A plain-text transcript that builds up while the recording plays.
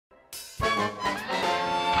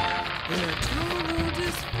In a total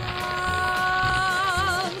dysfunction,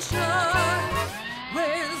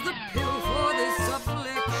 where's the pill for this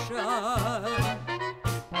affliction?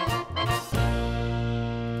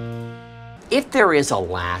 If there is a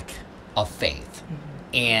lack of faith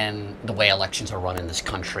in the way elections are run in this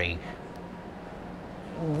country,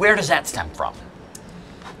 where does that stem from?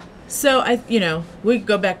 So we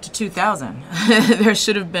go back to 2000. There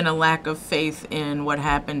should have been a lack of faith in what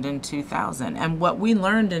happened in 2000. And what we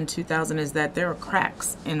learned in 2000 is that there are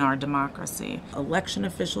cracks in our democracy. Election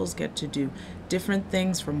officials get to do different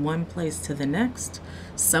things from one place to the next.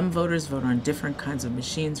 Some voters vote on different kinds of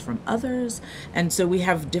machines from others. And so we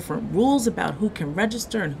have different rules about who can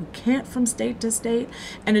register and who can't from state to state.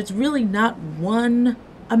 And it's really not one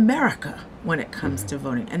America when it comes to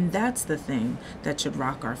voting. And that's the thing that should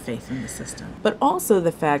rock our faith in the system. But also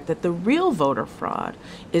the fact that the real voter fraud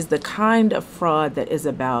is the kind of fraud that is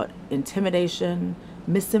about intimidation,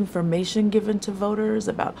 misinformation given to voters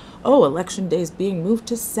about, election day is being moved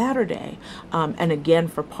to Saturday, and again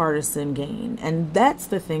for partisan gain. And that's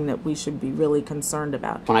the thing that we should be really concerned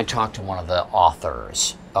about. When I talked to one of the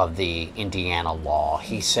authors of the Indiana law,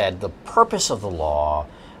 he said the purpose of the law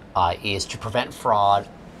is to prevent fraud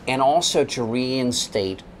and also to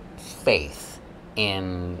reinstate faith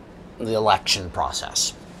in the election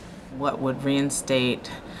process. What would reinstate,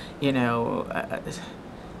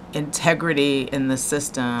 integrity in the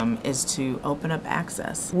system is to open up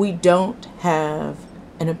access. We don't have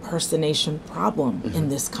an impersonation problem in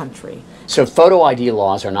this country. So photo ID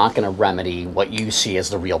laws are not going to remedy what you see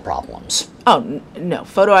as the real problems. Oh, no.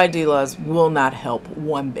 Photo ID laws will not help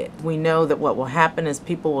one bit. We know that what will happen is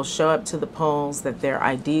people will show up to the polls, that their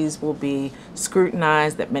IDs will be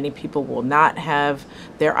scrutinized, that many people will not have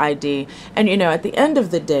their ID. And, at the end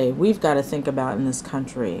of the day, we've got to think about in this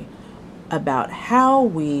country about how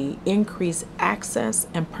we increase access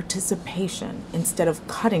and participation instead of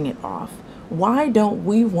cutting it off. Why don't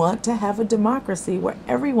we want to have a democracy where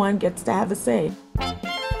everyone gets to have a say?